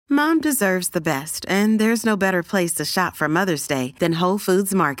Mom deserves the best, and there's no better place to shop for Mother's Day than Whole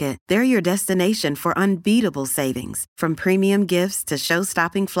Foods Market. They're your destination for unbeatable savings, from premium gifts to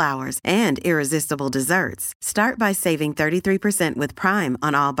show-stopping flowers and irresistible desserts. Start by saving 33% with Prime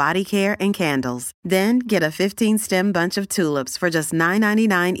on all body care and candles. Then get a 15-stem bunch of tulips for just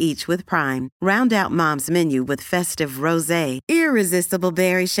 $9.99 each with Prime. Round out Mom's menu with festive rosé, irresistible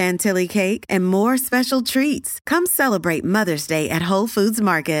berry chantilly cake, and more special treats. Come celebrate Mother's Day at Whole Foods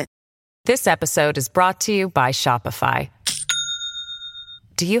Market. This episode is brought to you by Shopify.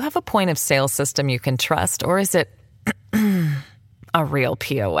 Do you have a point of sale system you can trust, or is it a real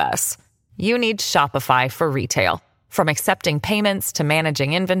POS? You need Shopify for retail. From accepting payments to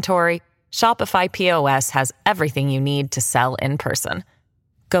managing inventory, Shopify POS has everything you need to sell in person.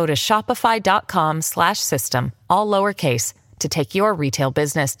 Go to shopify.com/system, all lowercase, to take your retail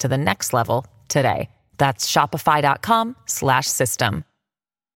business to the next level today. That's shopify.com/system.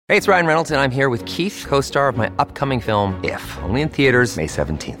 Hey, it's Ryan Reynolds, and I'm here with Keith, co-star of my upcoming film, If, only in theaters May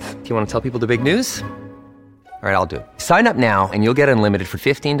 17th. Do you want to tell people the big news? All right, I'll do it. Sign up now and you'll get unlimited for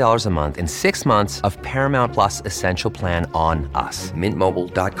 $15 a month and 6 months of Paramount Plus Essential Plan on us.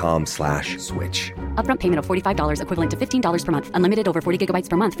 MintMobile.com/switch. Upfront payment of $45 equivalent to $15 per month. Unlimited over 40 gigabytes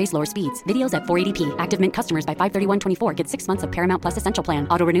per month. Face lower speeds. Videos at 480p. Active Mint customers by 531.24 get 6 months of Paramount Plus Essential Plan.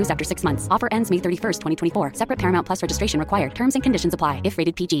 Auto renews after 6 months. Offer ends May 31st, 2024. Separate Paramount Plus registration required. Terms and conditions apply if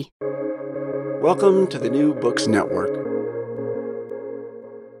rated PG. Welcome to the New Books Network.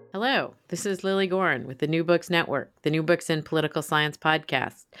 Hello, this is Lily Gorin with the New Books Network, the New Books in Political Science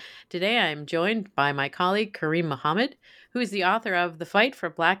podcast. Today I am joined by my colleague Kareem Mohammed, who is the author of The Fight for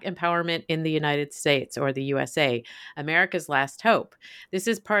Black Empowerment in the United States, or the USA, America's Last Hope. This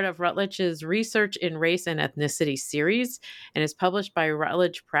is part of Routledge's Research in Race and Ethnicity series and is published by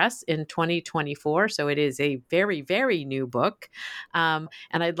Routledge Press in 2024, so it is a very, very new book. And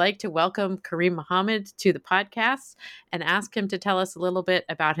I'd like to welcome Kareem Mohammed to the podcast and ask him to tell us a little bit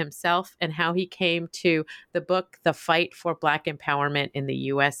about himself and how he came to the book, The Fight for Black Empowerment in the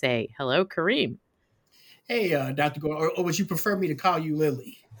USA. Hello, Kareem. Hey, Dr. Gore, or would you prefer me to call you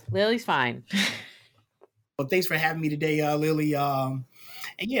Lily? Lily's fine. Well, thanks for having me today, Lily. I'm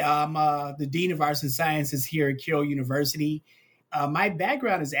the Dean of Arts and Sciences here at Carroll University. My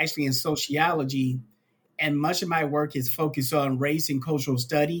background is actually in sociology, and much of my work is focused on race and cultural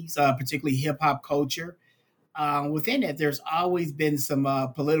studies, particularly hip-hop culture. Within that, there's always been some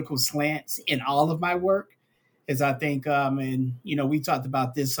political slants in all of my work, as I think, we talked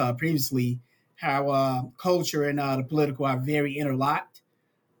about this previously, how culture and the political are very interlocked.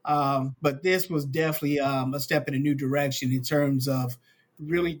 But this was definitely a step in a new direction in terms of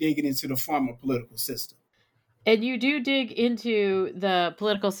really digging into the formal political system. And you do dig into the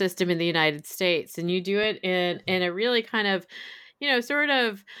political system in the United States, and you do it in a really kind of,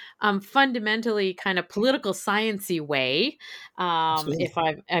 fundamentally kind of political sciencey way. If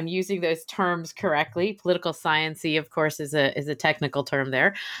I'm using those terms correctly, political sciencey, of course, is a technical term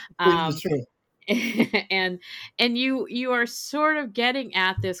there. And you are sort of getting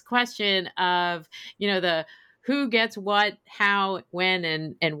at this question of, the who gets what, how,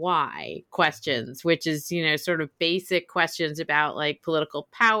 when, and why questions, which is, sort of basic questions about like political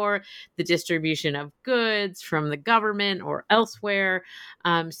power, the distribution of goods from the government or elsewhere.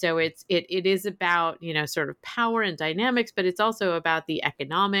 So it is about, sort of power and dynamics, but it's also about the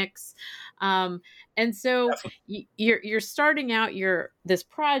economics. And so you're starting out this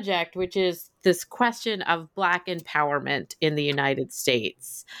project, which is this question of Black empowerment in the United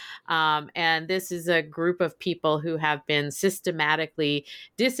States. And this is a group of people who have been systematically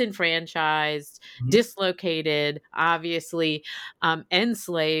disenfranchised, dislocated, obviously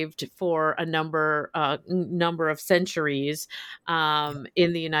enslaved for a number of centuries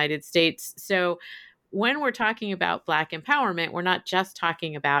in the United States. So when we're talking about Black empowerment, we're not just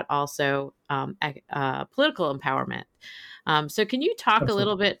talking about also political empowerment. So can you talk a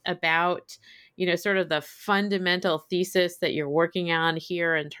little bit about, sort of the fundamental thesis that you're working on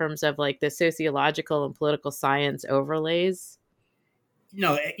here in terms of like the sociological and political science overlays?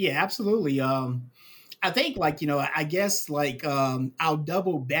 Yeah, absolutely. I think I guess I'll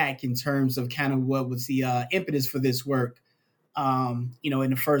double back in terms of kind of what was the impetus for this work, in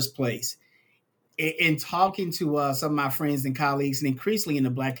the first place. In talking to some of my friends and colleagues, and increasingly in the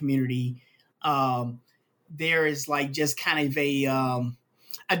Black community, there is just kind of a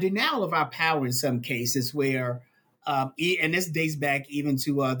denial of our power in some cases where, and this dates back even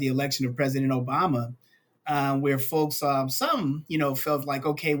to the election of President Obama, where folks, some, felt like,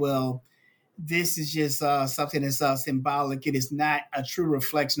 okay, well, this is just something that's symbolic. It is not a true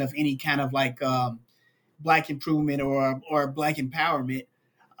reflection of any kind of Black improvement or Black empowerment.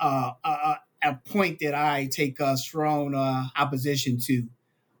 a point that I take a strong opposition to.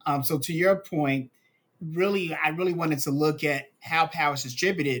 So to your point, I really wanted to look at how power is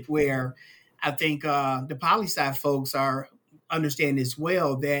distributed, where I think the poli sci folks are understand as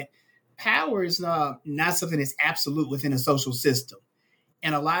well that power is not something that's absolute within a social system.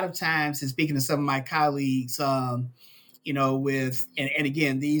 And a lot of times, and speaking to some of my colleagues, and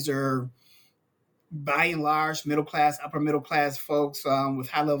again, these are by and large middle class, upper middle class folks with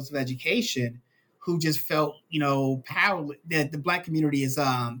high levels of education who just felt, powerless, that the Black community is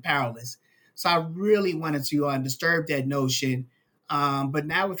powerless. So I really wanted to disturb that notion, but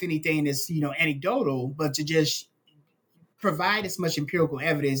not with anything that's, anecdotal, but to just provide as much empirical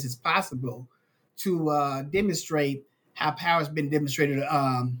evidence as possible to demonstrate how power has been demonstrated,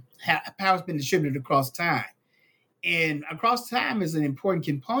 how power has been distributed across time. And across time is an important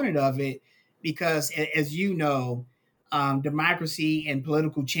component of it because, as you know, democracy and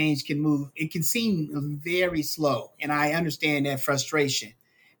political change can move. It can seem very slow, and I understand that frustration.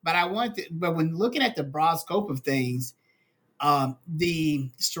 But when looking at the broad scope of things, the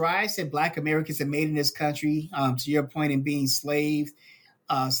strides that Black Americans have made in this country, to your point in being slaves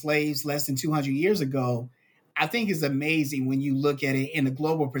less than 200 years ago, I think is amazing when you look at it in a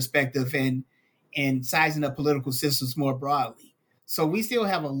global perspective and sizing up political systems more broadly. So we still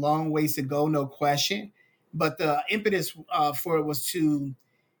have a long ways to go, no question. But the impetus for it was to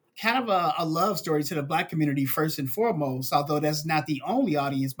kind of a love story to the Black community first and foremost, although that's not the only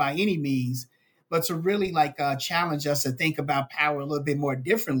audience by any means, but to really challenge us to think about power a little bit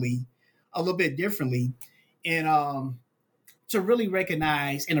differently, and to really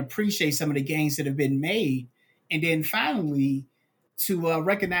recognize and appreciate some of the gains that have been made. And then finally, to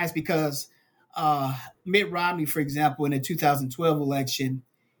recognize because Mitt Romney, for example, in the 2012 election,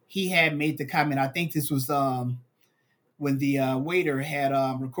 he had made the comment, I think this was when the waiter had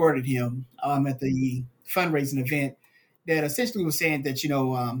recorded him at the fundraising event, that essentially was saying that,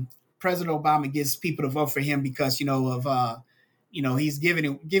 President Obama gets people to vote for him because, he's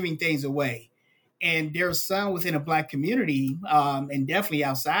giving things away. And there's some within a Black community, and definitely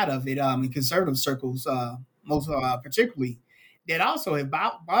outside of it, in conservative circles, most particularly, that also have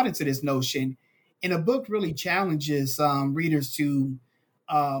bought into this notion. And the book really challenges readers to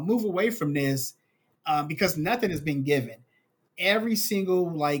move away from this because nothing has been given. Every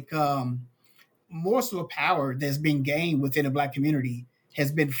single morsel of power that's been gained within the Black community has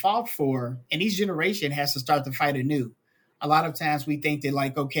been fought for, and each generation has to start the fight anew. A lot of times we think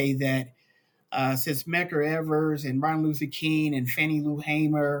that since Medgar Evers and Martin Luther King and Fannie Lou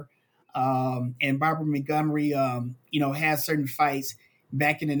Hamer and Barbara Montgomery, had certain fights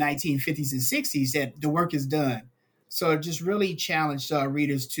back in the 1950s and 60s, that the work is done. So it just really challenged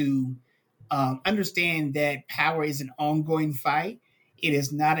readers to understand that power is an ongoing fight. It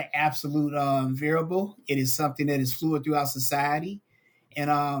is not an absolute variable. It is something that is fluid throughout society.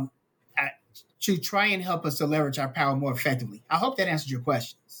 And to try and help us to leverage our power more effectively. I hope that answered your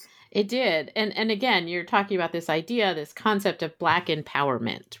questions. It did. And again, you're talking about this idea, this concept of Black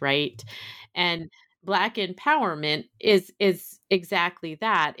empowerment, right? And Black empowerment is exactly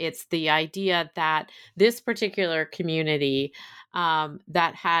that. It's the idea that this particular community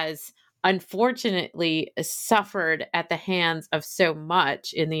that has unfortunately suffered at the hands of so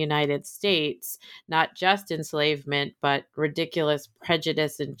much in the United States, not just enslavement, but ridiculous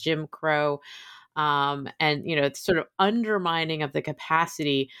prejudice and Jim Crow, and sort of undermining of the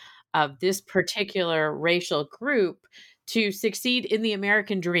capacity of this particular racial group to succeed in the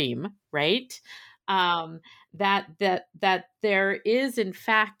American dream, right? That there is in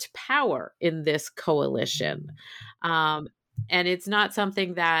fact power in this coalition. And it's not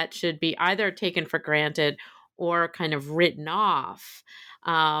something that should be either taken for granted or kind of written off.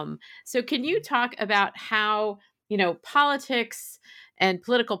 So can you talk about how, politics and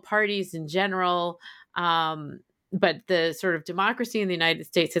political parties in general, but the sort of democracy in the United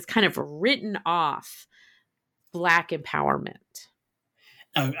States has kind of written off Black empowerment?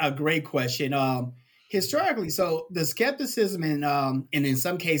 A great question. Historically, so the skepticism and in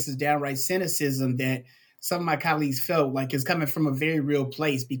some cases downright cynicism that some of my colleagues felt like is coming from a very real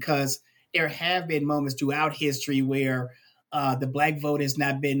place, because there have been moments throughout history where the Black vote has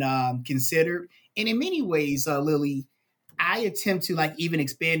not been considered. And in many ways, Lily, I attempt to even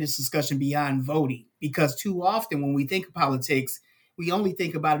expand this discussion beyond voting, because too often when we think of politics, we only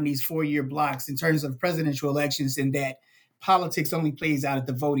think about in these 4-year blocks in terms of presidential elections, and that politics only plays out at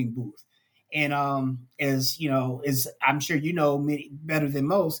the voting booth. And as I'm sure better than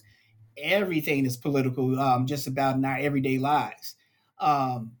most, everything is political, just about in our everyday lives.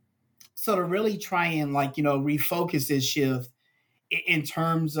 So to really try and refocus this shift in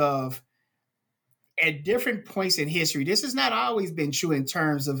terms of at different points in history. This has not always been true in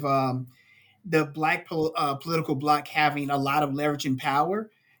terms of the Black political bloc having a lot of leverage and power.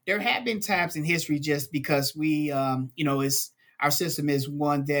 There have been times in history just because is our system is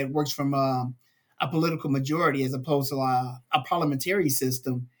one that works from a political majority as opposed to a parliamentary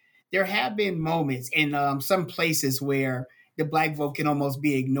system. There have been moments in some places where the Black vote can almost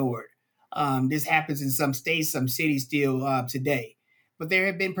be ignored. This happens in some states, some cities still today. But there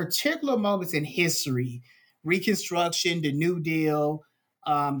have been particular moments in history, Reconstruction, the New Deal,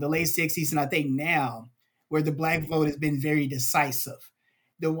 the late 60s, and I think now, where the Black vote has been very decisive.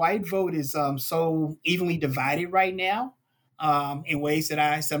 The white vote is so evenly divided right now in ways that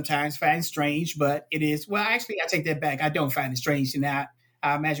I sometimes find strange, but it is. Well, actually, I take that back. I don't find it strange, and I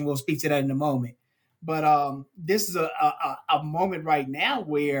imagine we'll speak to that in a moment. But this is a moment right now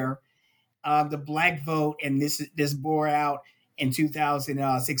where the Black vote, and this bore out in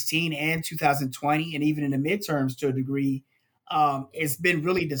 2016 and 2020, and even in the midterms to a degree, it's been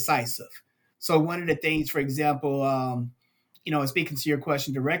really decisive. So one of the things, for example, and speaking to your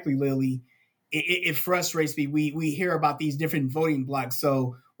question directly, Lily, it frustrates me. We hear about these different voting blocks.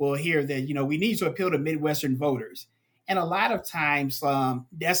 So we'll hear that, we need to appeal to Midwestern voters. And a lot of times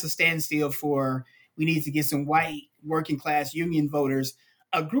that's a standstill for we need to get some white working class union voters,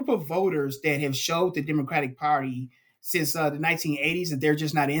 a group of voters that have showed the Democratic Party since the 1980s that they're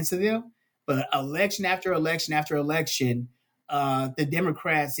just not into them. But election after election after election, the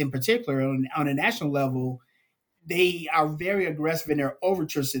Democrats in particular on a national level, they are very aggressive in their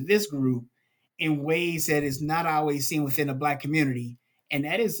overtures to this group in ways that is not always seen within the Black community. And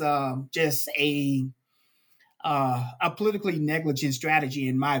that is just a politically negligent strategy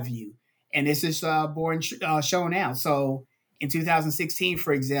in my view. And this is shown out. So in 2016,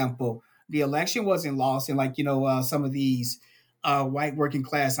 for example, the election wasn't lost in some of these white working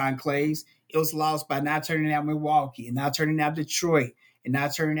class enclaves. It was lost by not turning out Milwaukee and not turning out Detroit and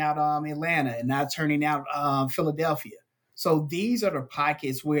not turning out Atlanta and not turning out Philadelphia. So these are the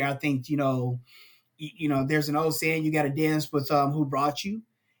pockets where I think, there's an old saying, you got to dance with who brought you.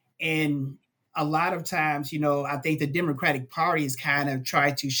 And a lot of times, I think the Democratic Party has kind of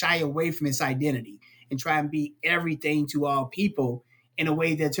tried to shy away from its identity and try and be everything to all people in a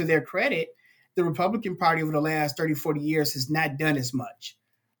way that, to their credit, the Republican Party over the last 30, 40 years has not done as much.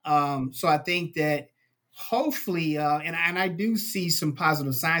 So I think that hopefully, and I do see some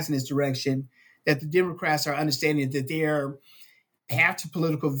positive signs in this direction, that the Democrats are understanding that their path to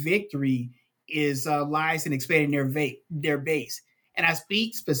political victory is lies in expanding their base. And I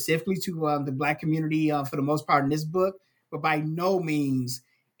speak specifically to the Black community for the most part in this book, but by no means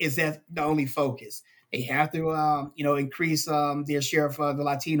is that the only focus. They have to, increase their share of the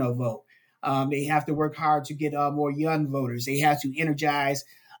Latino vote. They have to work hard to get more young voters. They have to energize,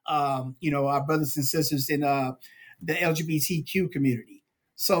 our brothers and sisters in the LGBTQ community.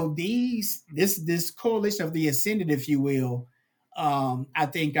 So this coalition of the ascendant, if you will, I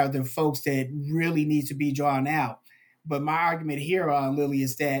think are the folks that really need to be drawn out. But my argument here, Lily,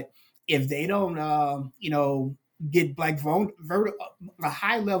 is that if they don't, get Black a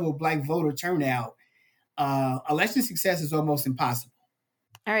high level Black voter turnout, election success is almost impossible.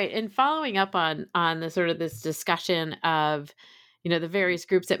 All right. And following up on the sort of this discussion of, the various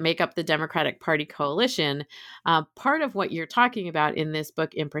groups that make up the Democratic Party coalition, part of what you're talking about in this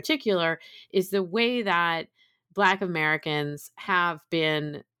book in particular is the way that Black Americans have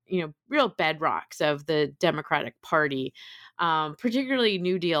been, real bedrocks of the Democratic Party, particularly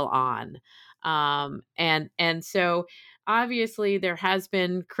New Deal on. And so obviously there has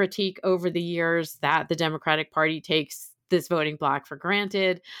been critique over the years that the Democratic Party takes this voting bloc for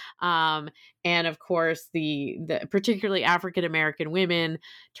granted. And of course, the particularly African-American women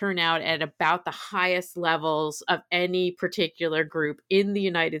turn out at about the highest levels of any particular group in the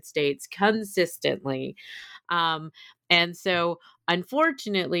United States consistently. And so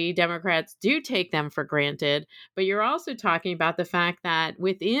unfortunately, Democrats do take them for granted, but you're also talking about the fact that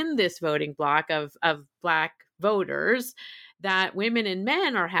within this voting bloc of Black voters, that women and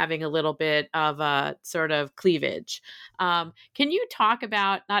men are having a little bit of a sort of cleavage. Can you talk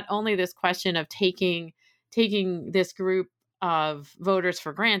about not only this question of taking this group of voters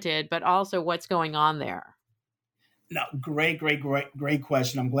for granted, but also what's going on there? No, great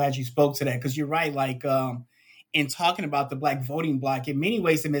question. I'm glad you spoke to that because you're right. In talking about the Black voting bloc, in many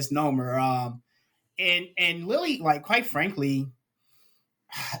ways a misnomer. And Lily, quite frankly,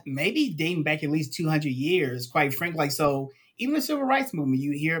 maybe dating back at least 200 years, quite frankly. So even the civil rights movement,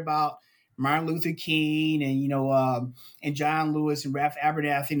 you hear about Martin Luther King and, and John Lewis and Ralph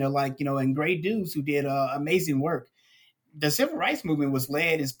Abernathy, and great dudes who did amazing work. the civil rights movement was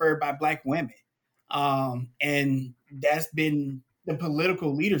led and spurred by Black women. And that's been the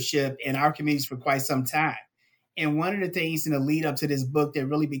political leadership in our communities for quite some time. And one of the things in the lead up to this book that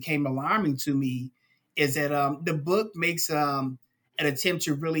really became alarming to me is that the book makes an attempt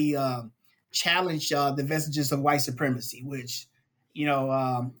to really challenge the vestiges of white supremacy, which,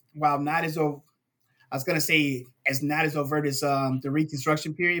 while not as I was going to say as not as overt as the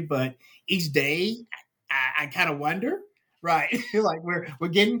Reconstruction period, but each day I kind of wonder, right? Like we're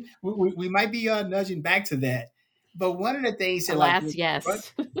getting we might be nudging back to that. But one of the things that Alas, yes.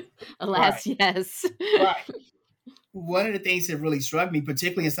 right, Alas, yes. right. One of the things that really struck me,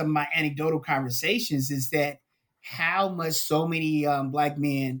 particularly in some of my anecdotal conversations, is that how much so many Black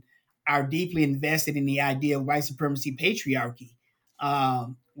men are deeply invested in the idea of white supremacy patriarchy,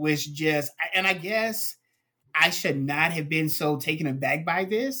 which just, and I guess I should not have been so taken aback by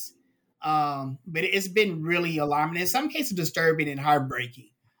this. But it's been really alarming, in some cases disturbing and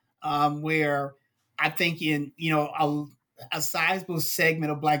heartbreaking, where I think a sizable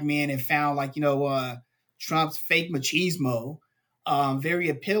segment of Black men have found Trump's fake machismo very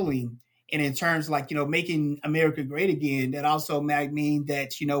appealing. And in terms making America great again, that also might mean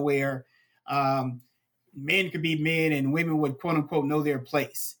that, where men could be men and women would quote unquote know their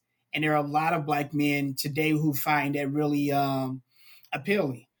place. And there are a lot of Black men today who find that really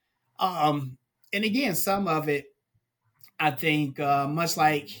appealing. And again, some of it, I think, much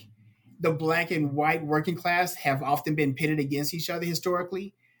like the Black and white working class have often been pitted against each other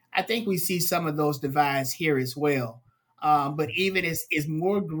historically, I think we see some of those divides here as well. But even as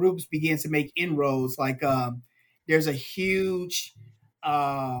more groups begin to make inroads, there's a huge,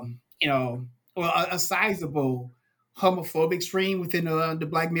 a sizable homophobic stream within the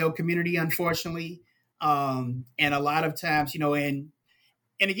Black male community, unfortunately. And a lot of times, and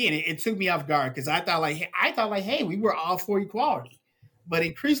again, it took me off guard because I thought hey, we were all for equality, but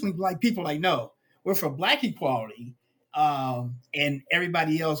increasingly Black people no, we're for Black equality, and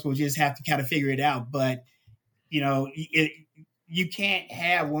everybody else will just have to kind of figure it out. But you can't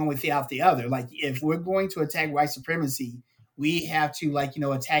have one without the other. Like if we're going to attack white supremacy, we have to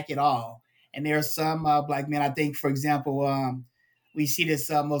attack it all. And there are some Black men, I think, for example, we see this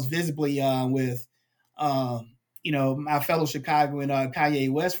most visibly with my fellow Chicagoan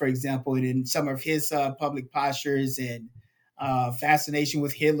Kanye West, for example, and in some of his public postures and fascination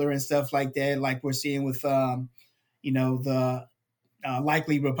with Hitler and stuff like that, like we're seeing with, the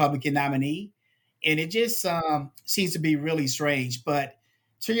likely Republican nominee. And it just seems to be really strange. But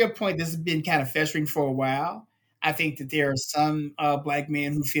to your point, this has been kind of festering for a while. I think that there are some Black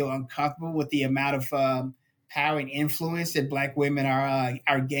men who feel uncomfortable with the amount of power and influence that Black women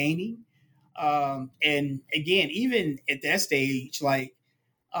are gaining. And again, even at that stage, we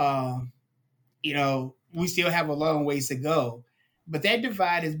still have a long ways to go. But that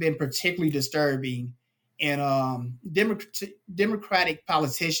divide has been particularly disturbing. And Democratic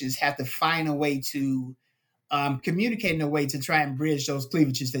politicians have to find a way to communicate in a way to try and bridge those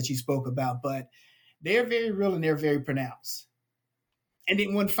cleavages that you spoke about. But they're very real and they're very pronounced. And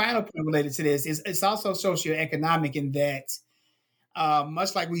then one final point related to this is it's also socioeconomic in that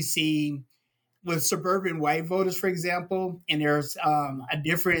much like we see with suburban white voters, for example, and there's a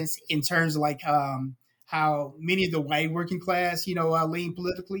difference in terms of how many of the white working class, lean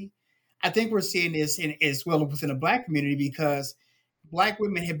politically. I think we're seeing this as well within the Black community because Black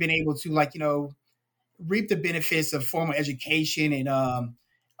women have been able to reap the benefits of formal education and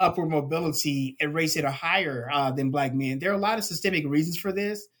upward mobility at rates that are higher than Black men. There are a lot of systemic reasons for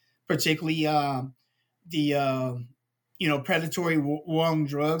this, particularly the predatory war on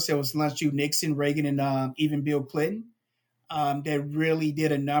drugs that was launched through Nixon, Reagan, and even Bill Clinton that really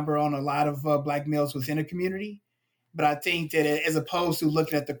did a number on a lot of Black males within a community. But I think that as opposed to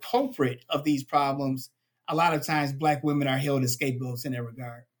looking at the culprit of these problems, a lot of times Black women are held as scapegoats in that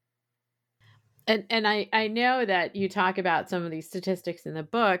regard. And I know that you talk about some of these statistics in the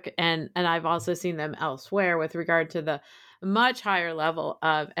book, and I've also seen them elsewhere with regard to the much higher level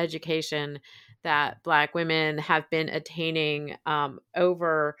of education that Black women have been attaining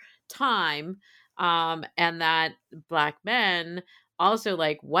over time, and that Black men, also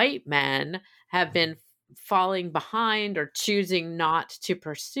like white men, have been falling behind or choosing not to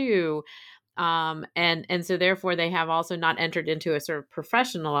pursue. And so therefore they have also not entered into a sort of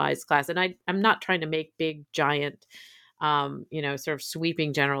professionalized class. And I'm not trying to make big, giant, sort of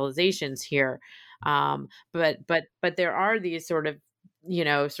sweeping generalizations here. But there are these sort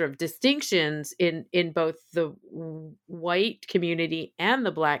of distinctions in both the white community and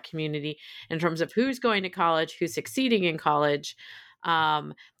the Black community in terms of who's going to college, who's succeeding in college.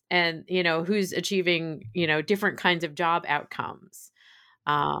 and who's achieving different kinds of job outcomes,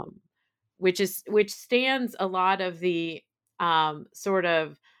 um, which stands a lot of the sort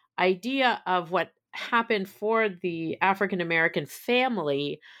of idea of what happened for the African American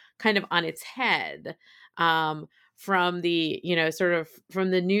family kind of on its head, from the sort of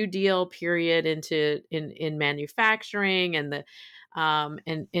from the New Deal period into in manufacturing, and the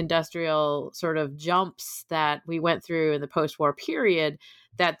and industrial sort of jumps that we went through in the post-war period,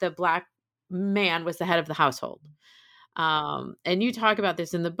 that the Black man was the head of the household. And you talk about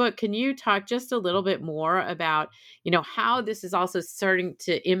this in the book. Can you talk just a little bit more about, how this is also starting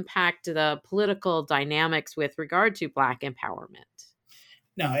to impact the political dynamics with regard to Black empowerment?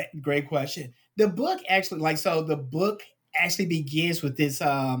 No, great question. The book actually, the book actually begins with this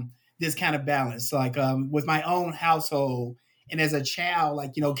kind of balance, with my own household, and as a child,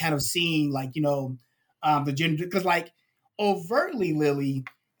 kind of seeing, the gender, because overtly, Lily,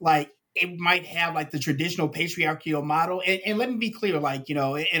 it might have the traditional patriarchal model, and let me be clear,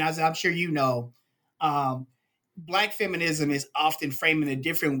 and as I'm sure um, Black feminism is often framed in a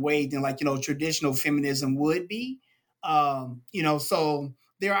different way than traditional feminism would be. So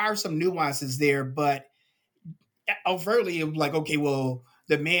there are some nuances there, but overtly, okay, well,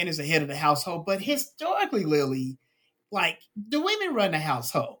 the man is the head of the household, but historically, Lily, the women run the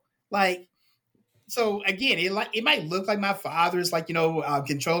household. Like, so again, it might look like my father is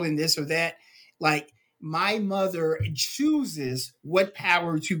controlling this or that. Like, my mother chooses what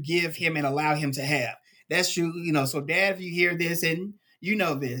power to give him and allow him to have. That's true, So, Dad, if you hear this and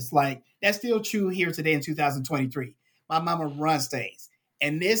this, that's still true here today in 2023. My mama runs things,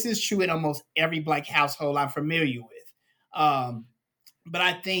 and this is true in almost every Black household I'm familiar with. But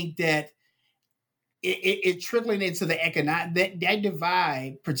I think that it trickling into the economic that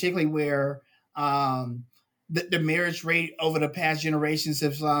divide, particularly where the marriage rate over the past generations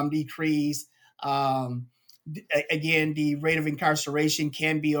has decreased. Again, the rate of incarceration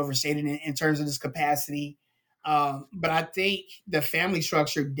can be overstated in terms of this capacity. But I think the family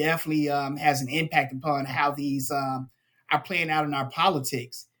structure definitely has an impact upon how these are playing out in our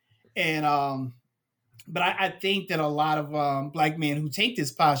politics. And but I think that a lot of Black men who take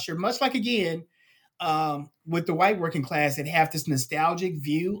this posture, much like again with the white working class, that have this nostalgic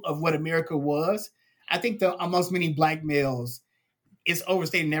view of what America was. I think amongst many Black males, it's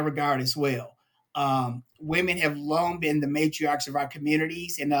overstated in that regard as well. Women have long been the matriarchs of our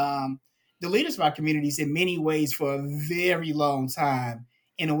communities and the leaders of our communities in many ways for a very long time,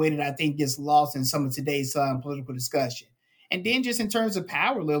 in a way that I think gets lost in some of today's political discussion. And then just in terms of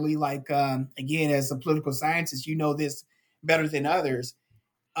power, Lily, again, as a political scientist, you know this better than others.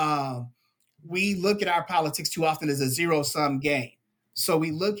 Um, we look at our politics too often as a zero-sum game. So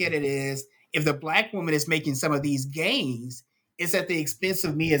we look at it as, if the Black woman is making some of these gains, it's at the expense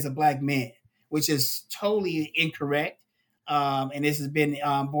of me as a Black man, which is totally incorrect. And this has been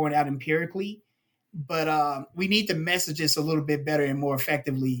borne out empirically. But we need to message this a little bit better and more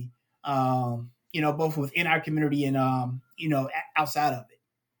effectively, both within our community and, outside of it.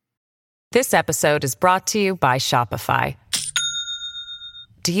 This episode is brought to you by Shopify.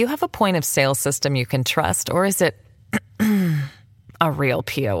 Do you have a point of sale system you can trust, or is it a real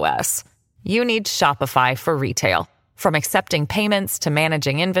POS? You need Shopify for retail. From accepting payments to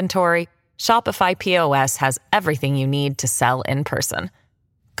managing inventory, Shopify POS has everything you need to sell in person.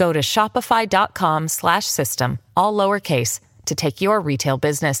 Go to shopify.com/system, all lowercase, to take your retail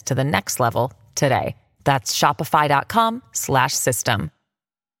business to the next level today. That's shopify.com/system.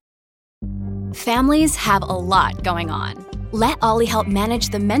 Families have a lot going on. Let Ollie help manage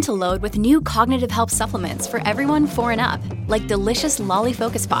the mental load with new cognitive help supplements for everyone 4 and up, like delicious Lolly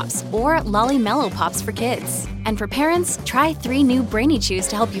Focus Pops or Lolly Mellow Pops for kids. And for parents, try 3 new Brainy Chews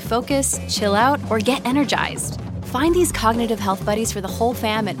to help you focus, chill out, or get energized. Find these cognitive health buddies for the whole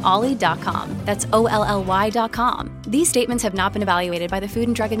fam at ollie.com. That's OLLY.com. These statements have not been evaluated by the Food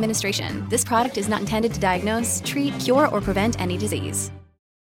and Drug Administration. This product is not intended to diagnose, treat, cure, or prevent any disease.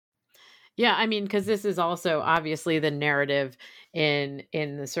 Yeah, I mean, because this is also obviously the narrative in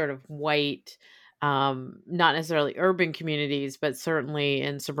the sort of white, not necessarily urban communities, but certainly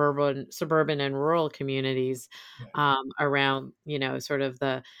in suburban and rural communities, around sort of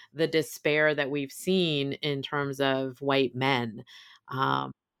the despair that we've seen in terms of white men,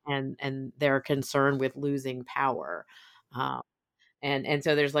 and their concern with losing power, and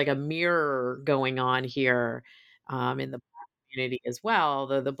so there's like a mirror going on here, in the community as well,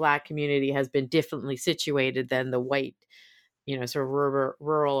 although the Black community has been differently situated than the white, sort of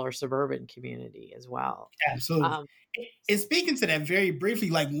rural or suburban community as well. Absolutely. And speaking to that very briefly,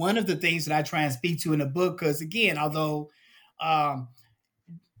 one of the things that I try and speak to in the book, because again, although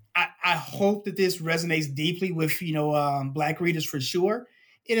I hope that this resonates deeply with, Black readers for sure.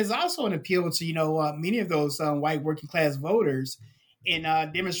 It is also an appeal to, many of those white working class voters in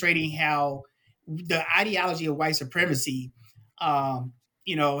demonstrating how the ideology of white supremacy,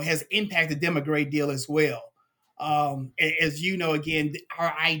 has impacted them a great deal as well. As you know, again,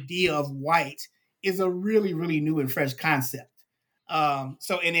 our idea of white is a really, really new and fresh concept.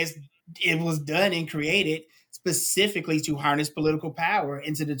 It was done and created specifically to harness political power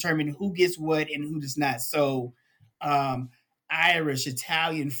and to determine who gets what and who does not. So, um, Irish,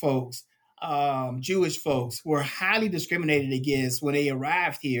 Italian folks, Jewish folks were highly discriminated against when they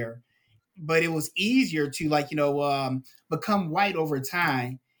arrived here, but it was easier to become white over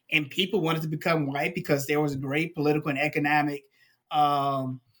time, and people wanted to become white because there was great political and economic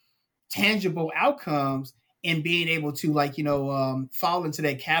um, tangible outcomes in being able to fall into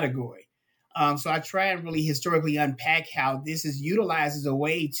that category. So I try and really historically unpack how this is utilized as a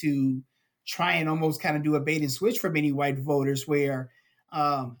way to try and almost kind of do a bait and switch for many white voters, where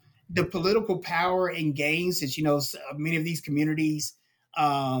um, the political power and gains that many of these communities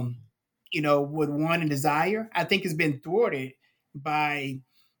would want and desire, I think has been thwarted by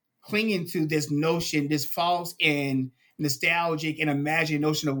clinging to this notion, this false and nostalgic and imagined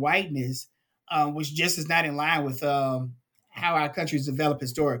notion of whiteness, which just is not in line with how our country's developed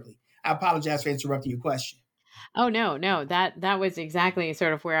historically. I apologize for interrupting your question. Oh no, no, that was exactly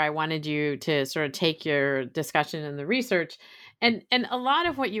sort of where I wanted you to sort of take your discussion and the research. And a lot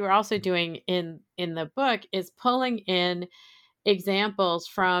of what you were also doing in the book is pulling in examples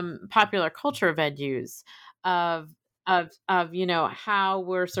from popular culture venues of how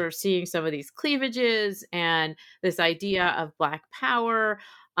we're sort of seeing some of these cleavages and this idea of black power,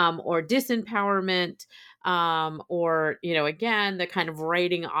 or disempowerment, or again, the kind of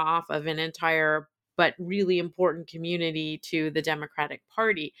writing off of an entire but really important community to the Democratic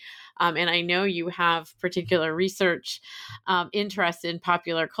Party. And I know you have particular research interest in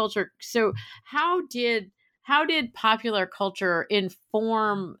popular culture. So how did popular culture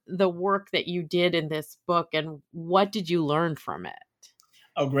inform the work that you did in this book, and what did you learn from it?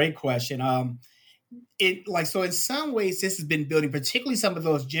 Oh, great question. So in some ways this has been building, particularly some of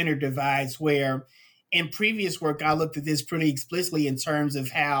those gender divides, where in previous work I looked at this pretty explicitly in terms of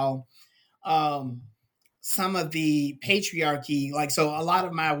how um, some of the patriarchy, so a lot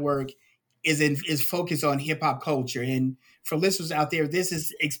of my work is focused on hip hop culture. And for listeners out there, this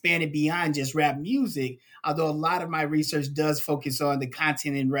is expanded beyond just rap music, although a lot of my research does focus on the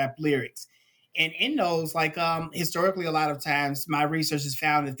content in rap lyrics. And in those, historically, a lot of times my research has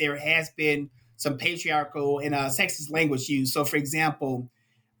found that there has been some patriarchal and sexist language used. So, for example,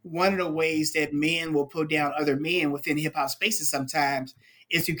 one of the ways that men will put down other men within hip hop spaces sometimes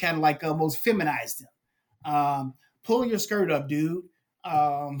is to kind of almost feminize them. Pull your skirt up, dude.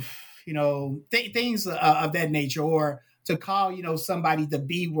 Things of that nature, or to call, somebody the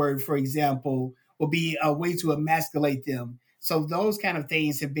B word, for example, will be a way to emasculate them. So those kind of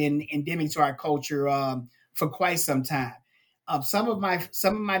things have been endemic to our culture for quite some time. Some of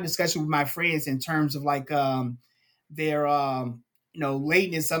my discussion with my friends in terms of their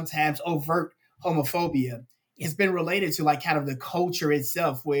latent and sometimes overt homophobia has been related to kind of the culture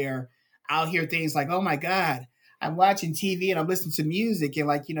itself, where I'll hear things like, "Oh my God, I'm watching TV and I'm listening to music, and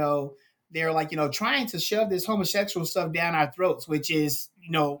they're trying to shove this homosexual stuff down our throats," which is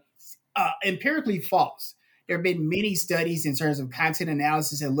empirically false. There have been many studies in terms of content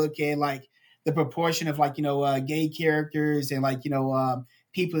analysis that look at the proportion of gay characters and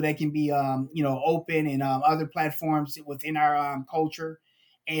people that can be open and other platforms within our culture,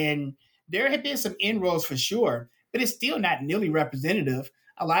 and there have been some inroads for sure, but it's still not nearly representative.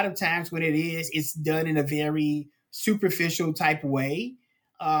 A lot of times when it is, it's done in a very superficial type way.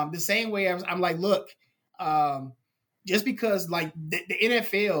 The same way I'm like, look, just because the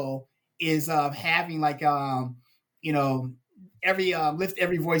NFL is having every lift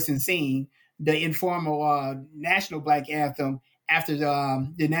every voice and sing the informal national black anthem after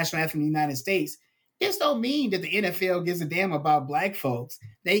the national anthem of the United States. This don't mean that the NFL gives a damn about black folks.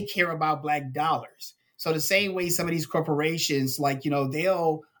 They care about black dollars. So the same way some of these corporations,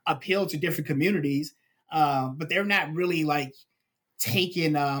 they'll appeal to different communities, but they're not really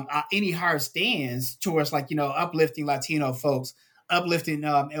taking any hard stands towards uplifting Latino folks, uplifting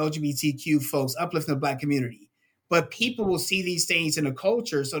LGBTQ folks, uplifting the black community. But people will see these things in the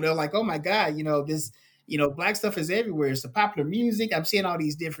culture, so they're like, "Oh my God, this, black stuff is everywhere. It's the popular music. I'm seeing all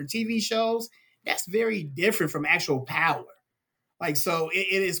these different TV shows." That's very different from actual power. So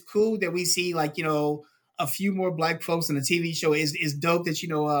it is cool that we see a few more black folks in the TV show. Is dope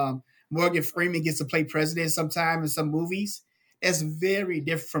that Morgan Freeman gets to play president sometime in some movies. That's very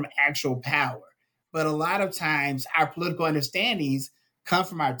different from actual power. But a lot of times our political understandings come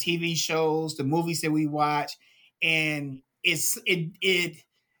from our TV shows, the movies that we watch, and it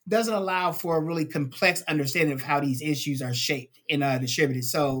doesn't allow for a really complex understanding of how these issues are shaped and distributed.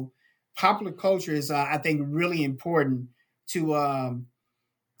 So popular culture is, I think, really important to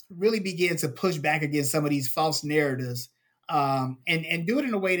really begin to push back against some of these false narratives, and do it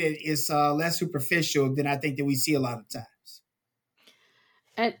in a way that is less superficial than I think that we see a lot of times.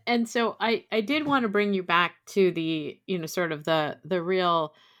 And so I did want to bring you back to the, sort of the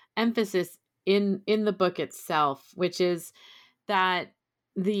real emphasis in the book itself, which is that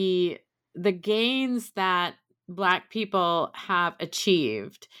the the gains that Black people have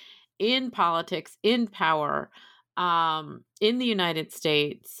achieved in politics, in power, in the United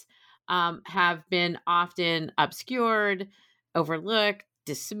States, have been often obscured, overlooked,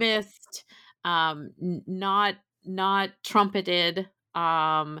 dismissed, not trumpeted.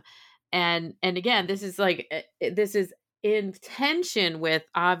 And again, this is this is in tension with,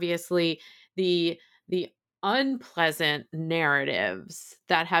 obviously, the unpleasant narratives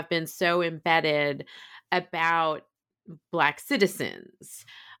that have been so embedded about Black citizens.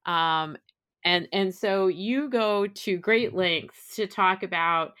 Um, and so you go to great lengths to talk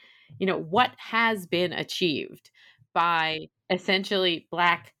about, what has been achieved by essentially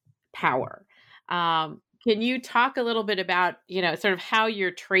Black power. Can you talk a little bit about, sort of how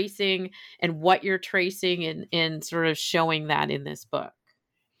you're tracing and what you're tracing in sort of showing that in this book?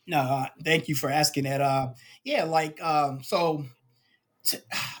 No, thank you for asking that. Yeah, so t-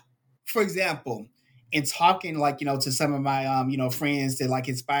 for example, in talking to some of my friends that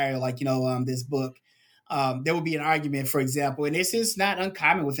inspire this book, there will be an argument, for example, and this is not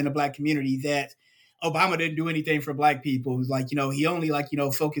uncommon within the Black community, that Obama didn't do anything for Black people. He only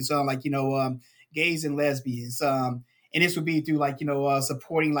focused on gays and lesbians, and this would be through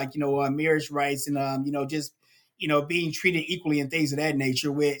supporting marriage rights and just being treated equally and things of that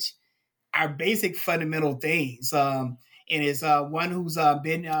nature, which are basic fundamental things. And it's one who's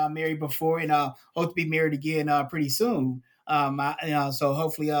been married before and hope to be married again pretty soon. So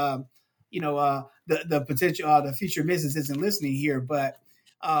hopefully, the potential, the future missus isn't listening here, but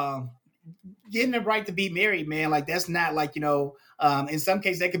getting the right to be married, man, that's not in some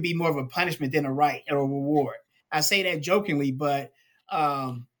cases that could be more of a punishment than a right or a reward. I say that jokingly, but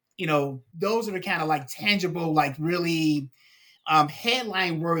those are the kind of tangible, really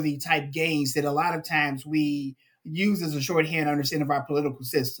headline worthy type gains that a lot of times we use as a shorthand understanding of our political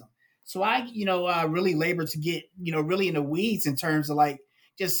system. So I, really labor to get, really in the weeds in terms of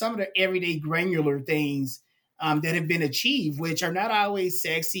just some of the everyday granular things that have been achieved, which are not always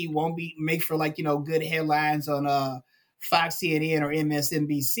sexy, won't be make for good headlines on Fox, CNN, or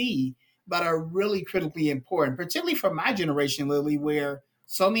MSNBC, but are really critically important, particularly for my generation, Lily, where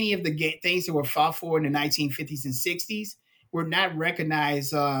so many of the things that were fought for in the 1950s and 60s were not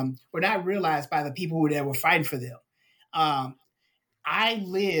recognized, were not realized by the people that were fighting for them. I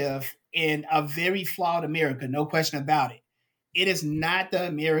live in a very flawed America, no question about it. It is not the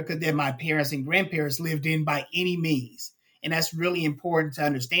America that my parents and grandparents lived in by any means. And that's really important to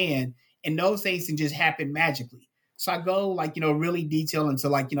understand. And those things can just happen magically. So I go really detail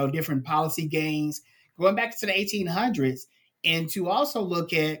into different policy gains, going back to the 1800s, and to also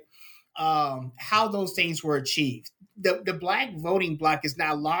look at how those things were achieved. The Black voting bloc is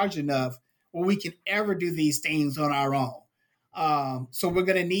not large enough where we can ever do these things on our own. So we're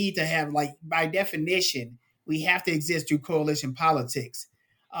going to need to have, by definition, we have to exist through coalition politics.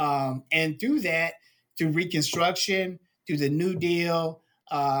 And through that, through Reconstruction, through the New Deal,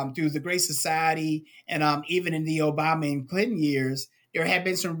 through the Great Society, and even in the Obama and Clinton years, there have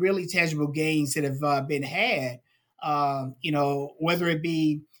been some really tangible gains that have been had, whether it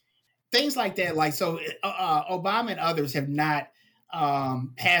be things like that. Obama and others have not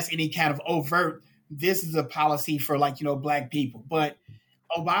passed any kind of overt, this is a policy for Black people. But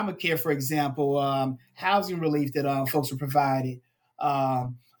Obamacare, for example, housing relief that folks are provided,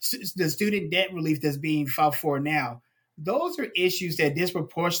 the student debt relief that's being fought for now, those are issues that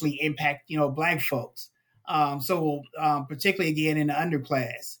disproportionately impact, Black folks. Particularly, again, in the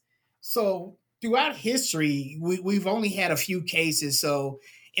underclass. So throughout history, we've only had a few cases. So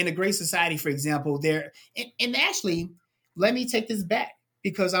in the Great Society, for example, and actually, let me take this back,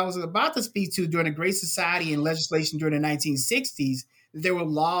 because I was about to speak to during the Great Society and legislation during the 1960s, there were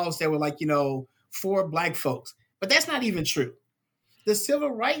laws that were for Black folks. But that's not even true. The civil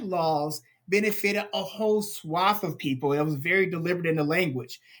rights laws benefited a whole swath of people. It was very deliberate in the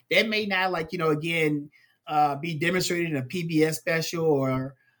language. That may not be demonstrated in a PBS special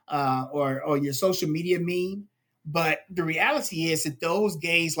or your social media meme. But the reality is that those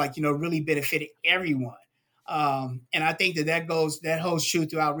gains, really benefited everyone. And I think that holds true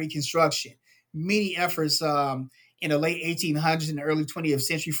throughout Reconstruction. Many efforts in the late 1800s and the early 20th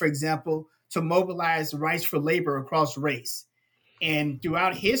century, for example, to mobilize rights for labor across race. And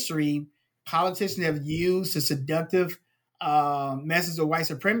throughout history, politicians have used the seductive message of white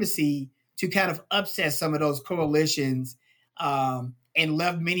supremacy to kind of upset some of those coalitions, and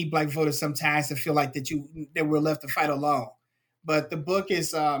left many Black voters sometimes to feel like that we're left to fight alone. But the book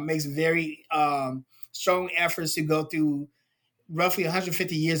makes very strong efforts to go through roughly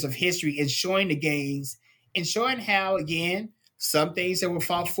 150 years of history and showing the gains and showing how, again, some things that were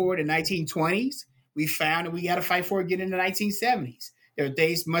fought for in the 1920s, we found that we got to fight for again in the 1970s. There are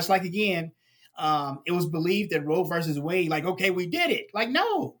things, much like, again, it was believed that Roe versus Wade, like, okay, we did it. Like,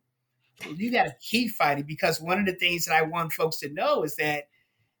 no, you got to keep fighting, because one of the things that I want folks to know is that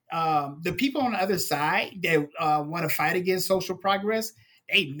the people on the other side that want to fight against social progress,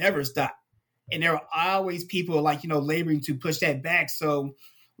 they never stop. And there are always people laboring to push that back. So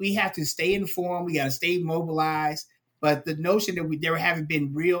we have to stay informed. We got to stay mobilized. But the notion that there haven't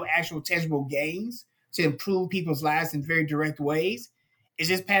been real, actual, tangible gains to improve people's lives in very direct ways is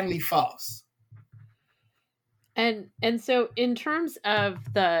just patently false. And so in terms of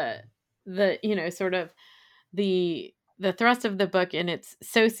the sort of the thrust of the book in its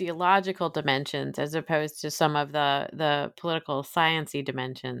sociological dimensions, as opposed to some of the political sciencey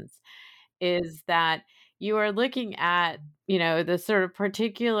dimensions, is that you are looking at, the sort of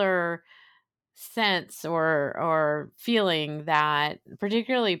particular sense or feeling that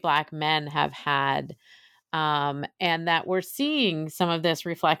particularly Black men have had, and that we're seeing some of this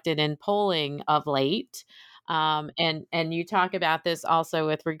reflected in polling of late. And you talk about this also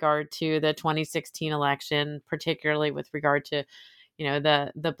with regard to the 2016 election, particularly with regard to,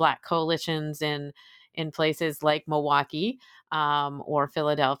 the Black coalitions in places like Milwaukee, or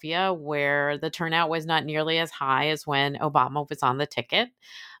Philadelphia, where the turnout was not nearly as high as when Obama was on the ticket,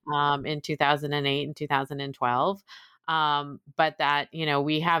 in 2008 and 2012. But that,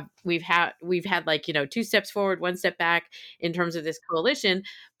 we've had two steps forward, one step back in terms of this coalition,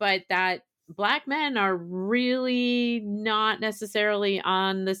 but that Black men are really not necessarily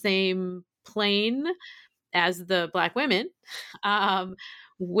on the same plane as the Black women, um,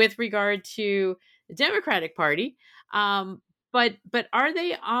 with regard to the Democratic Party. But are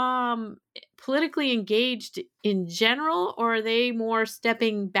they politically engaged in general, or are they more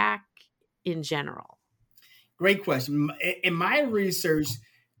stepping back in general? Great question. In my research,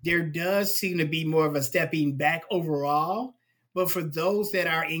 there does seem to be more of a stepping back overall. But for those that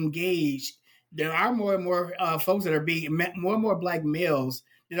are engaged, there are more and more folks that are being, more and more Black males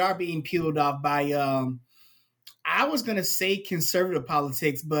that are being peeled off by, I was going to say conservative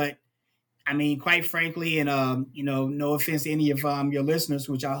politics, but I mean, quite frankly, and no offense to any of your listeners,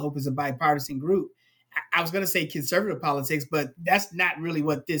 which I hope is a bipartisan group, I was going to say conservative politics, but that's not really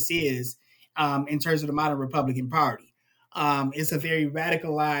what this is, in terms of the modern Republican Party. It's a very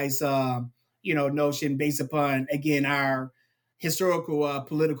radicalized, notion based upon, again, our historical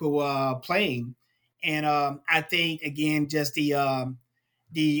political playing, and I think, again, just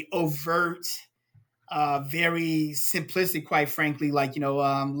the overt, very simplistic, quite frankly, level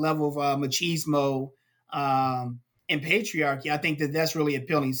of machismo, and patriarchy. I think that that's really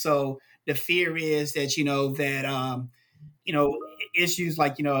appealing. So the fear is that, issues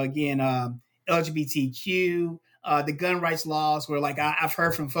like, again, LGBTQ, the gun rights laws, where I've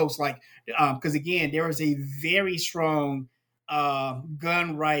heard from folks because again, there is a very strong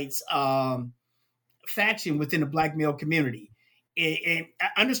gun rights faction within the Black male community. And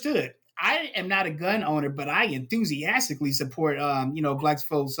understood, I am not a gun owner, but I enthusiastically support, Black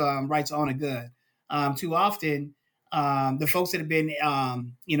folks' right to own a gun. Too often, the folks that have been,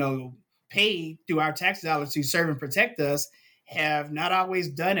 paid through our tax dollars to serve and protect us have not always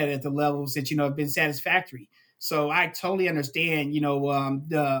done it at the levels that, have been satisfactory. So I totally understand,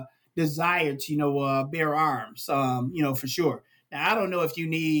 the desire to, bear arms, for sure. Now, I don't know if you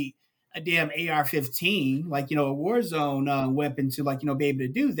need a damn AR-15, a war zone weapon to, be able to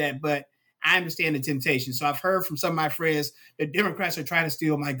do that. But I understand the temptation. So I've heard from some of my friends that Democrats are trying to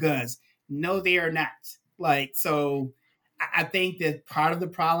steal my guns. No, they are not. So I think that part of the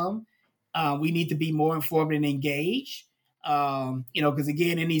problem, we need to be more informed and engaged. Because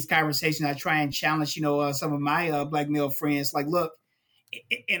again, in these conversations, I try and challenge, some of my Black male friends, look,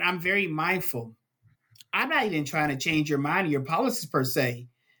 and I'm very mindful. I'm not even trying to change your mind or your policies per se.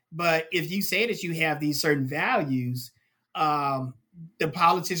 But if you say that you have these certain values, the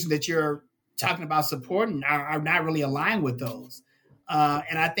politicians that you're talking about supporting are not really aligned with those.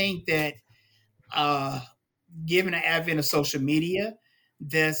 And I think that given the advent of social media,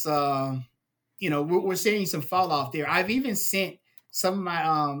 that's we're seeing some fall off there. I've even sent some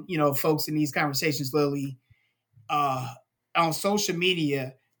of my folks in these conversations, Lily, uh, on social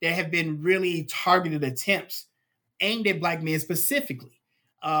media that have been really targeted attempts aimed at Black men specifically,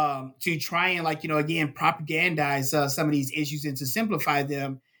 to try and again propagandize some of these issues and to simplify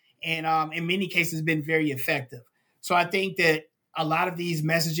them, and in many cases been very effective. So I think that a lot of these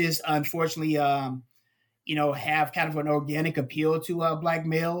messages, unfortunately, have kind of an organic appeal to Black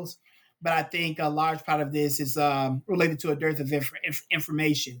males. But I think a large part of this is related to a dearth of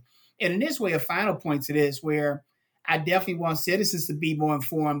information. And in this way, a final point to this, where I definitely want citizens to be more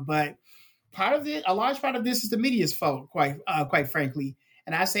informed, but a large part of this is the media's fault, quite frankly.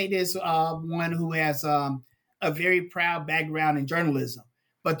 And I say this, one who has a very proud background in journalism.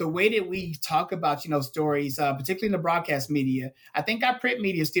 But the way that we talk about, stories, particularly in the broadcast media, I think our print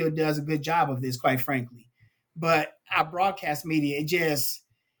media still does a good job of this, quite frankly. But our broadcast media, it just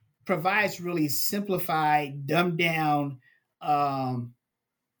provides really simplified, dumbed down,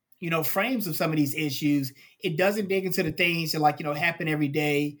 frames of some of these issues. It doesn't dig into the things that happen every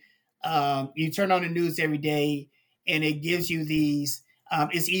day. You turn on the news every day, and it gives you these.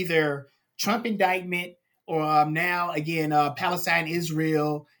 It's either Trump indictment or now again Palestine,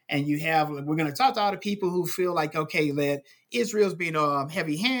 Israel, and you have. We're going to talk to all the people who feel like that Israel's being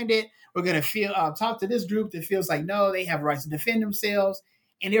heavy-handed. We're going to talk to this group that feels like no, they have rights to defend themselves.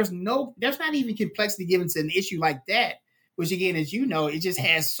 And there's not even complexity given to an issue like that, which again, as you know, it just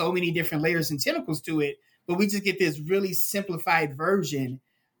has so many different layers and tentacles to it. But we just get this really simplified version,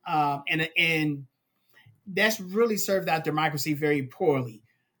 and that's really served our democracy very poorly.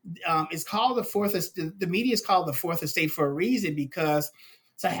 It's called the media is called the fourth estate for a reason, because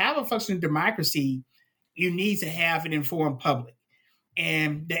to have a functioning democracy, you need to have an informed public.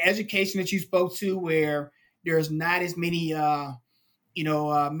 And the education that you spoke to, where there's not as many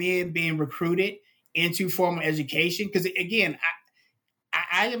men being recruited into formal education. Because again,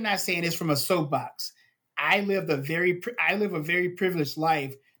 I am not saying this from a soapbox. I live a very privileged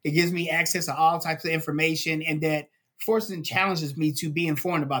life that gives me access to all types of information, and that forces and challenges me to be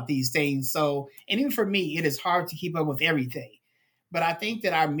informed about these things. So, and even for me, it is hard to keep up with everything. But I think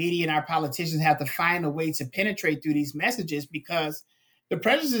that our media and our politicians have to find a way to penetrate through these messages, because the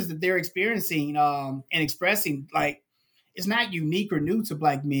prejudices that they're experiencing and expressing, it's not unique or new to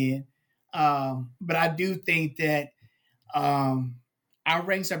Black men. But I do think that our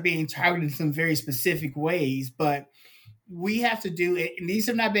ranks are being targeted in some very specific ways. But we have to do it, and these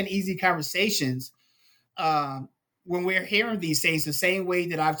have not been easy conversations. When we're hearing these things, the same way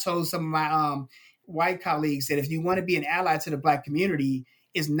that I've told some of my white colleagues that if you want to be an ally to the Black community,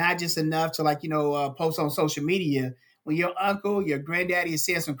 it's not just enough to post on social media. When your uncle, your granddaddy is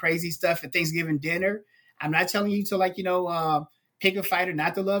saying some crazy stuff at Thanksgiving dinner, I'm not telling you to pick a fight or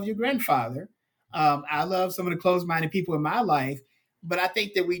not to love your grandfather. I love some of the closed-minded people in my life, but I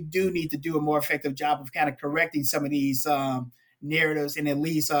think that we do need to do a more effective job of kind of correcting some of these narratives, and at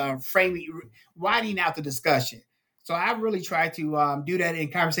least widening out the discussion. So I really try to do that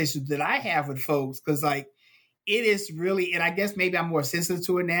in conversations that I have with folks, because it is really, and I guess maybe I'm more sensitive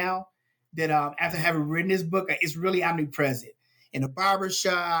to it now, that after having written this book, it's really omnipresent in a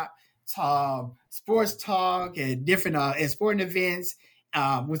barbershop, sports talk, and different and sporting events,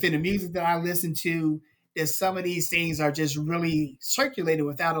 within the music that I listen to, that some of these things are just really circulated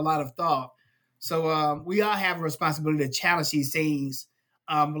without a lot of thought. So we all have a responsibility to challenge these things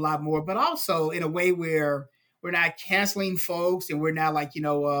a lot more, but also in a way where we're not canceling folks, and we're not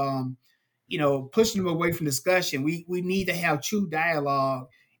pushing them away from discussion. We need to have true dialogue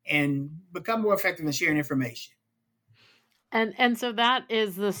and become more effective in sharing information. And so that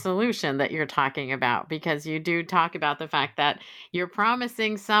is the solution that you're talking about, because you do talk about the fact that you're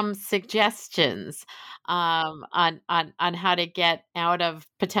promising some suggestions on how to get out of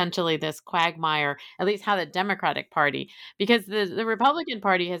potentially this quagmire, at least how the Democratic Party, because the Republican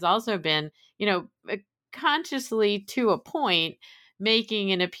Party has also been, consciously to a point,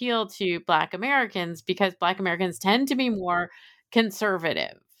 making an appeal to Black Americans, because Black Americans tend to be more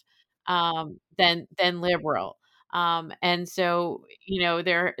conservative than liberal. And so,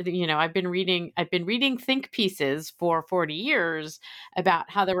 I've been reading think pieces for 40 years about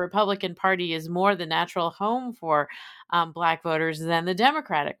how the Republican Party is more the natural home for Black voters than the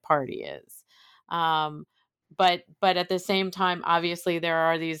Democratic Party is. But at the same time, obviously, there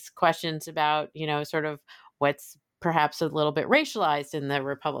are these questions about, sort of what's perhaps a little bit racialized in the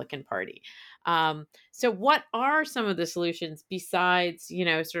Republican Party. So what are some of the solutions besides,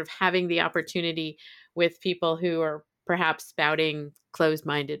 sort of having the opportunity with people who are perhaps spouting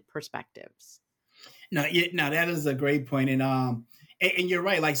closed-minded perspectives? No, yeah, no, that is a great point, and you're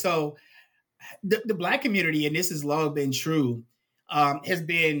right. Like, so the Black community, and this has long been true, has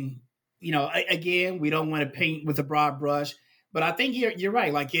been, again, we don't want to paint with a broad brush, but I think you're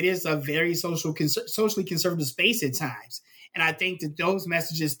right. Like, it is a very socially conservative space at times, and I think that those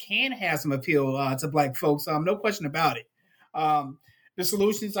messages can have some appeal to Black folks. No question about it. Um, the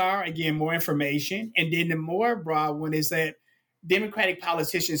solutions are, again, more information, and then the more broad one is that Democratic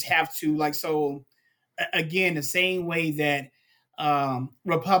politicians have to, like, so again, the same way that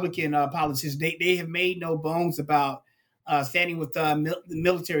Republican politicians, they have made no bones about standing with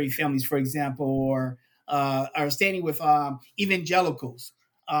military families, for example, or standing with evangelicals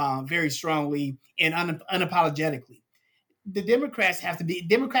very strongly and unapologetically. The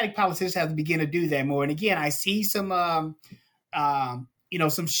Democratic politicians have to begin to do that more. And again, I see some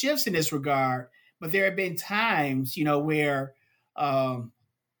some shifts in this regard, but there have been times, where um,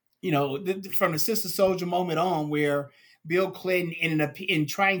 from the Sister Soldier moment on, where Bill Clinton, in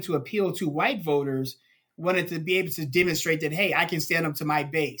trying to appeal to white voters, wanted to be able to demonstrate that, hey, I can stand up to my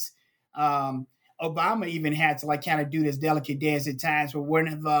base. Um, Obama even had to like kind of do this delicate dance at times. But one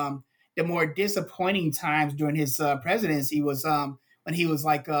of the more disappointing times during his presidency was when he was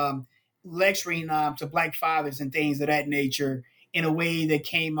like lecturing to Black fathers and things of that nature in a way that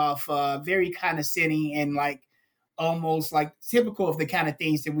came off very condescending and like almost like typical of the kind of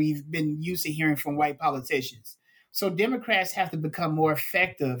things that we've been used to hearing from white politicians. So Democrats have to become more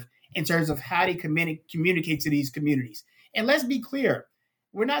effective in terms of how they communicate to these communities. And let's be clear,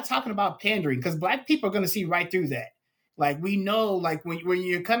 we're not talking about pandering, because Black people are going to see right through that. Like, we know, like when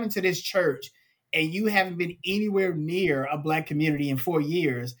you're coming to this church and you haven't been anywhere near a Black community in 4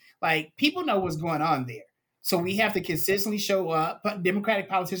 years, like, people know what's going on there. So we have to consistently show up. But Democratic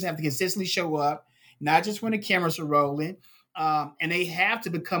politicians have to consistently show up, not just when the cameras are rolling. And they have to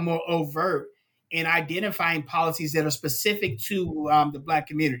become more overt in identifying policies that are specific to the Black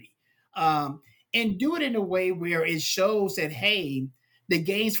community. And do it in a way where it shows that, hey, the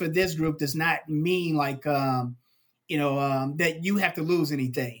gains for this group does not mean like, that you have to lose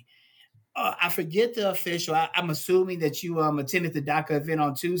anything. I forget the official. I'm assuming that you attended the DACA event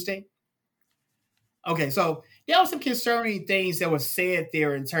on Tuesday. Okay, so there were some concerning things that were said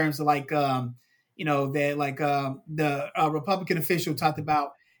there in terms of like, that like the Republican official talked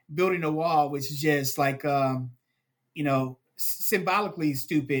about building a wall, which is just like, symbolically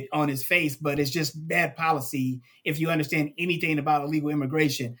stupid on his face, but it's just bad policy if you understand anything about illegal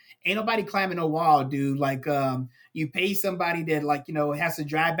immigration. Ain't nobody climbing no wall, dude. Like, you pay somebody that like, has to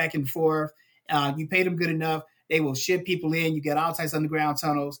drive back and forth. You pay them good enough, they will ship people in. You get all types of underground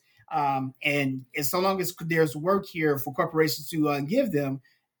tunnels. And so long as there's work here for corporations to give them,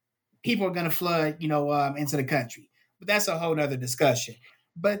 people are going to flood, into the country. But that's a whole nother discussion.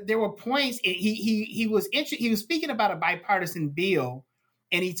 But there were points. He was speaking about a bipartisan bill,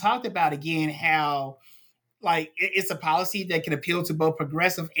 and he talked about again how like it's a policy that can appeal to both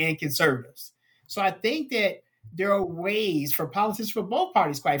progressive and conservatives. So I think that there are ways for politicians for both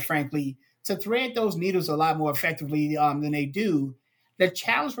parties, quite frankly, to thread those needles a lot more effectively than they do. The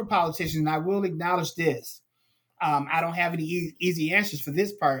challenge for politicians, and I will acknowledge this, I don't have any easy answers for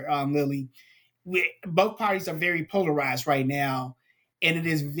this part, Lily. Both parties are very polarized right now, and it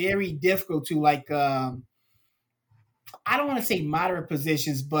is very difficult to like, I don't want to say moderate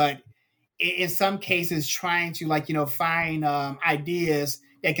positions, but in some cases trying to like, find ideas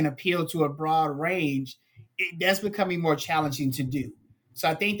that can appeal to a broad range, that's becoming more challenging to do. So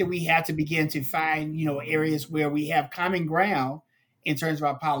I think that we have to begin to find, areas where we have common ground in terms of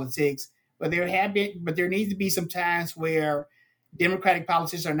our politics. But there needs to be some times where Democratic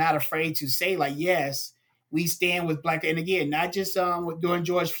politicians are not afraid to say, like, yes, we stand with Black, and again, not just during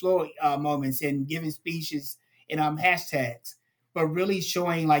George Floyd moments and giving speeches and hashtags, but really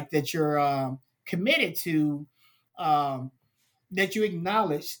showing like that you're committed to, that you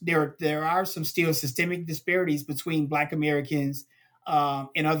acknowledge there are some still systemic disparities between Black Americans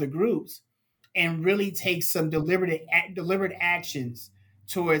and other groups, and really take some deliberate actions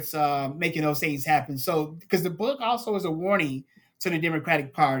towards making those things happen. So, because the book also is a warning to the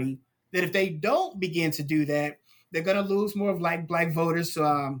Democratic Party that if they don't begin to do that, they're going to lose more of like Black voters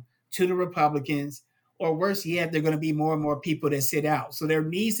to the Republicans, or worse yet, they're going to be more and more people that sit out. So there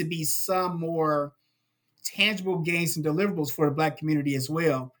needs to be some more tangible gains and deliverables for the Black community as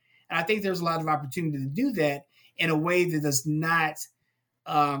well. And I think there's a lot of opportunity to do that in a way that does not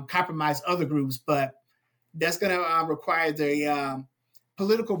compromise other groups, but that's going to require the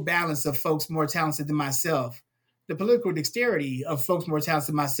political balance of folks more talented than myself, the political dexterity of folks more talented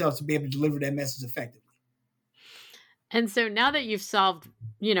than myself to be able to deliver that message effectively. And so now that you've solved,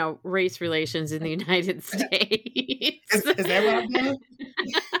 race relations in the United States, Is that what I'm doing?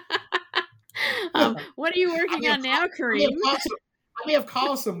 what are you I working may have on now, called, I may have Kareem? called some, I may have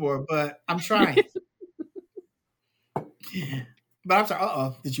called some more, but I'm trying. But I'm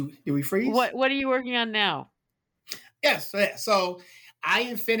sorry. Did we freeze? What are you working on now? Yes. So I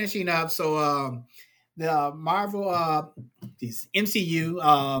am finishing up. So the Marvel, this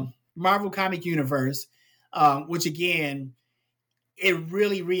MCU, Marvel Comic Universe, which again, it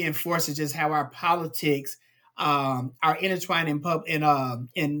really reinforces just how our politics are intertwined in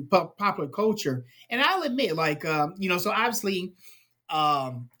popular culture. And I'll admit, so obviously,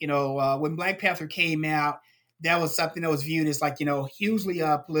 when Black Panther came out, that was something that was viewed as hugely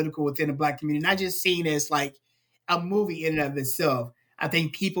political within the Black community, not just seen as like a movie in and of itself. I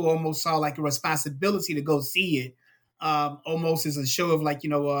think people almost saw like a responsibility to go see it, almost as a show of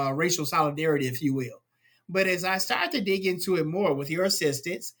racial solidarity, if you will. But as I started to dig into it more with your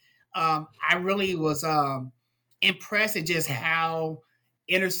assistance, I really was impressed at just how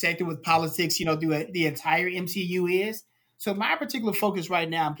intersected with politics, the entire MCU is. So my particular focus right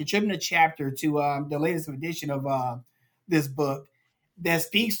now, I'm contributing a chapter to the latest edition of this book that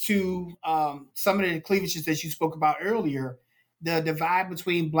speaks to some of the cleavages that you spoke about earlier, the divide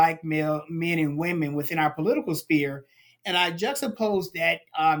between Black men and women within our political sphere. And I juxtapose that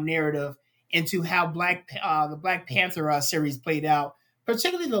narrative into how the Black Panther series played out,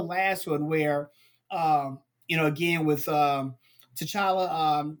 particularly the last one where, again with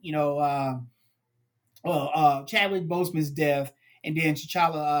T'Challa, Chadwick Boseman's death, and then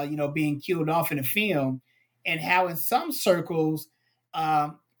T'Challa, being killed off in the film, and how in some circles,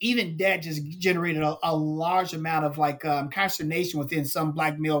 even that just generated a large amount of consternation within some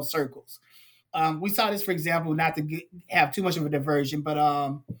Black male circles. We saw this, for example, not to have too much of a diversion,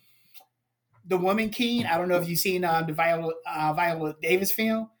 but the Woman King. I don't know if you've seen the Viola Davis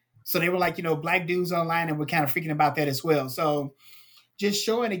film. So they were Black dudes online, and we're kind of freaking about that as well. So just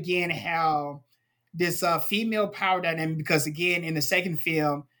showing again how this female power dynamic, because again, in the second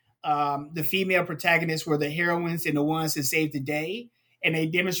film, the female protagonists were the heroines and the ones that saved the day. And they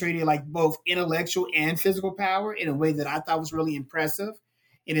demonstrated both intellectual and physical power in a way that I thought was really impressive.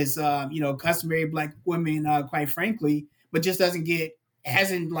 It is, customary Black women, quite frankly, but just we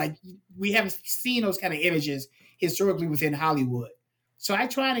haven't seen those kind of images historically within Hollywood. So I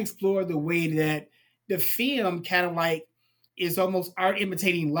try and explore the way that the film kind of is almost art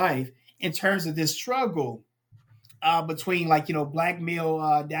imitating life in terms of this struggle between Black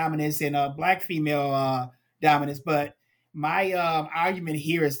male dominance and Black female dominance. But my argument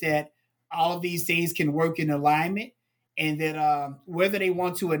here is that all of these things can work in alignment, and that whether they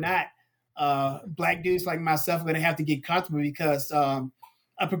want to or not, Black dudes like myself are going to have to get comfortable, because a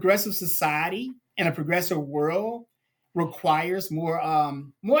progressive society and a progressive world requires more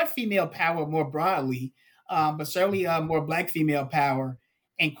female power more broadly, but certainly more Black female power.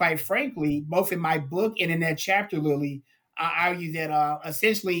 And quite frankly, both in my book and in that chapter, Lily, I argue that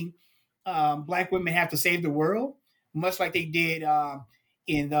essentially Black women have to save the world, much like they did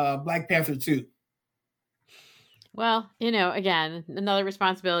in Black Panther 2. Well, again, another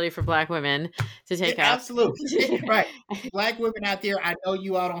responsibility for Black women to take up. Absolutely. Right. Black women out there, I know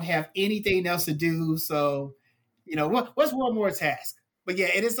you all don't have anything else to do. So, what's one more task? But yeah,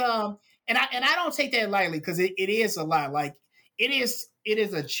 it is and I don't take that lightly, because it is a lot. It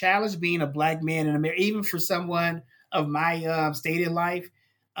is a challenge being a Black man in America, even for someone of my state in life.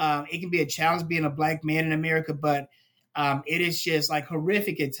 It can be a challenge being a Black man in America, but it is just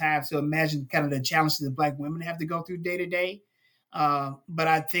horrific at times to imagine kind of the challenges that Black women have to go through day to day. But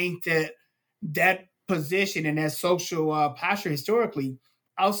I think that position and that social posture historically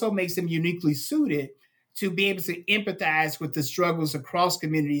also makes them uniquely suited to be able to empathize with the struggles across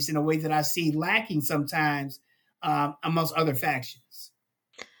communities in a way that I see lacking sometimes amongst other factions.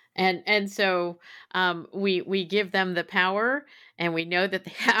 And so we give them the power, and we know that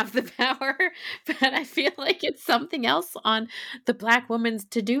they have the power, but I feel like it's something else on the Black woman's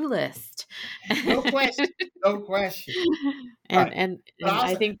to-do list. No question. No question. And also,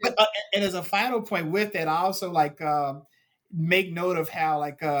 I think and as a final point with that, I also make note of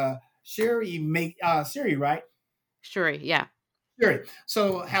how Shuri, right? Shuri, yeah. Shuri.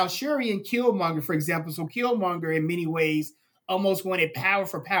 So how Shuri and Killmonger, for example, so Killmonger in many ways almost wanted power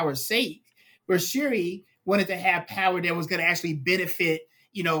for power's sake, where Shuri wanted to have power that was going to actually benefit,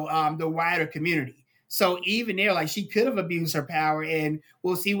 the wider community. So even there, she could have abused her power, and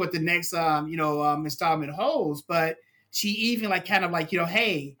we'll see what the next, installment holds. But she even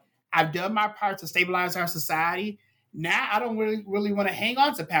hey, I've done my part to stabilize our society. Now I don't really want to hang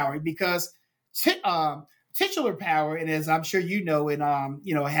on to power, because titular power. And as I'm sure you know, and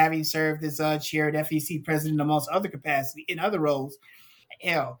having served as chair and FEC president amongst other capacity in other roles,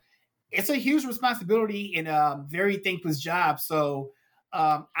 hell, it's a huge responsibility and a very thankless job. So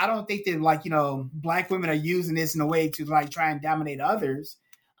I don't think that Black women are using this in a way to try and dominate others,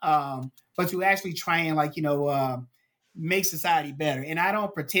 but to actually try and make society better. And I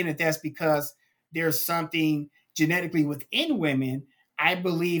don't pretend that that's because there's something genetically within women. I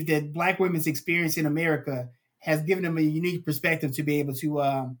believe that Black women's experience in America has given them a unique perspective to be able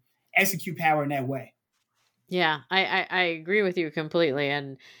to execute power in that way. Yeah, I agree with you completely,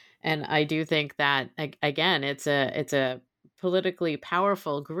 and I do think that again, it's a politically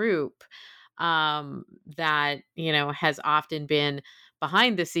powerful group that has often been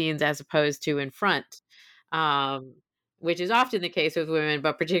behind the scenes as opposed to in front, um, which is often the case with women,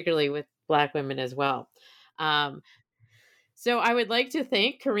 but particularly with Black women as well. Um, so I would like to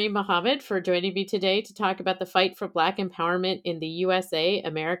thank Kareem Muhammad for joining me today to talk about the fight for Black empowerment in the USA,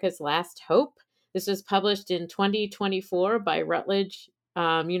 America's Last Hope. This was published in 2024 by Routledge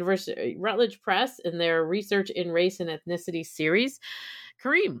Routledge Press in their Research in Race and Ethnicity series.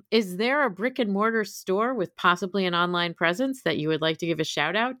 Kareem, is there a brick and mortar store with possibly an online presence that you would like to give a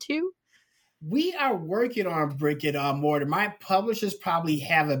shout out to? We are working on brick and mortar. My publishers probably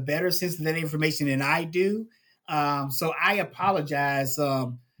have a better sense of that information than I do. So I apologize.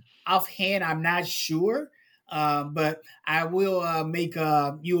 Offhand, I'm not sure, but I will make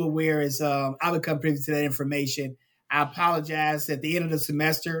you aware as I become privy to that information. I apologize at the end of the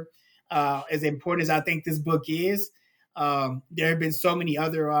semester. As important as I think this book is, there have been so many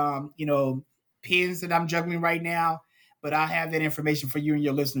other, pins that I'm juggling right now, but I'll have that information for you and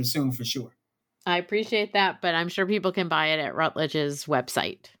your listeners soon for sure. I appreciate that, but I'm sure people can buy it at Routledge's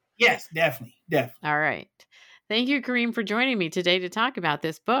website. Yes, definitely. All right. Thank you, Kareem, for joining me today to talk about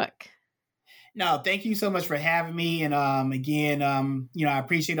this book. No, thank you so much for having me. And again, I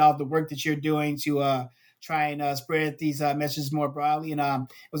appreciate all the work that you're doing to try and spread these messages more broadly. And it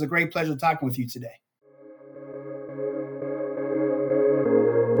was a great pleasure talking with you today.